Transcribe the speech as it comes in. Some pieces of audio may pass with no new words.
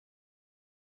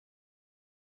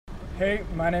Hey,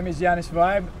 my name is Jānis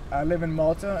Vībe. I live in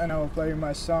Malta and I will play you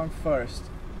my song first.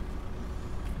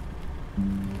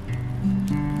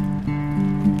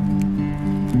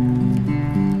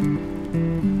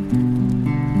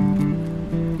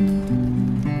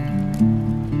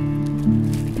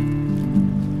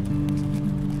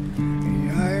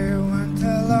 I went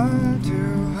alone to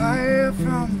hide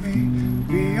from me,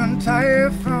 be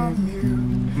untied from you,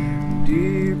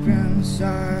 deep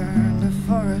inside the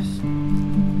forest.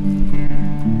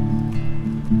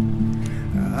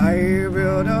 I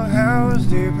built a house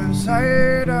deep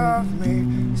inside of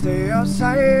me, stay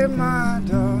outside my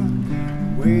door,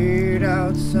 wait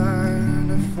outside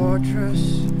the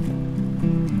fortress.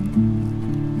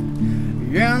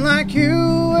 And like you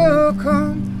will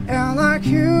come, and like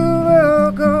you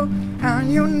will go,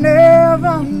 and you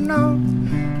never know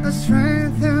the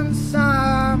strength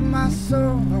inside my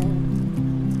soul.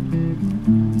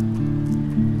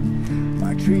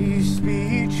 My trees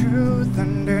speak truth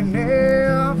and they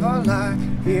never lie.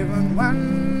 Even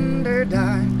when they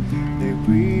die, they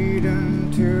breathe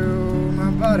into my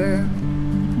body.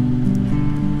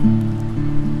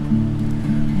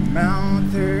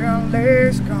 Mountain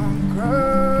lakes come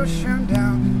crushing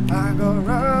down, I go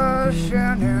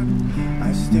rushing in,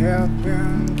 I step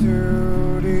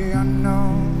into the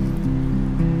unknown.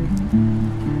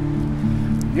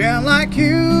 Yeah, like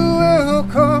you will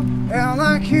come, and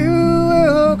like you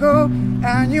will go,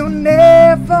 and you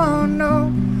never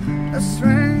know the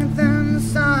strength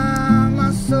inside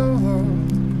my soul.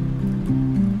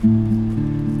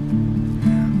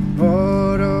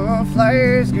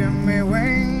 Butterflies give me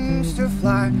wings to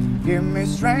fly, give me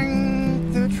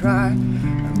strength to try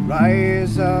and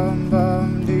rise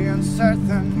above the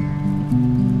uncertain.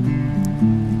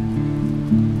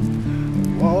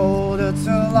 The world that's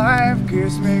alive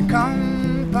gives me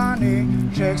company,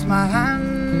 shakes my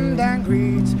hand and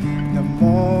greets the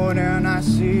morning I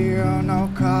see no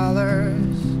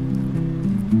colors.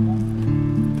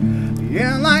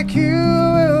 Yeah, like you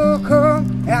will come,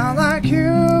 and like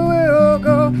you will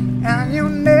go, and you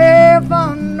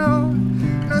never know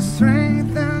the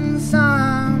strength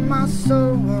inside my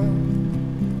soul.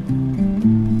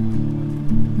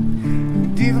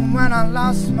 And even when I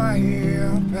lost my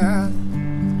path,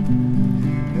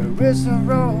 there is a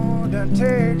road that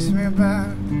takes me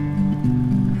back.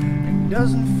 It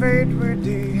doesn't fade with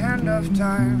the end of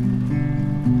time.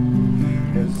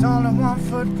 There's only one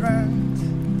footprint.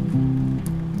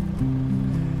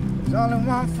 There's only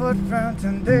one footprint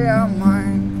and they are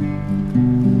mine.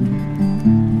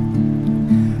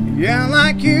 Yeah,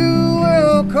 like you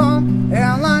will come,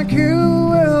 and like you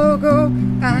will go,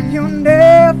 and you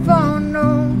never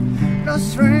know the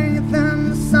strength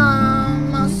inside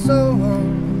my soul.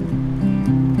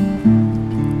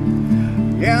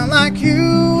 Yeah, like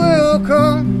you will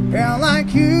come, and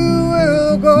like you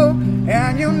will go,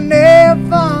 and you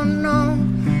never know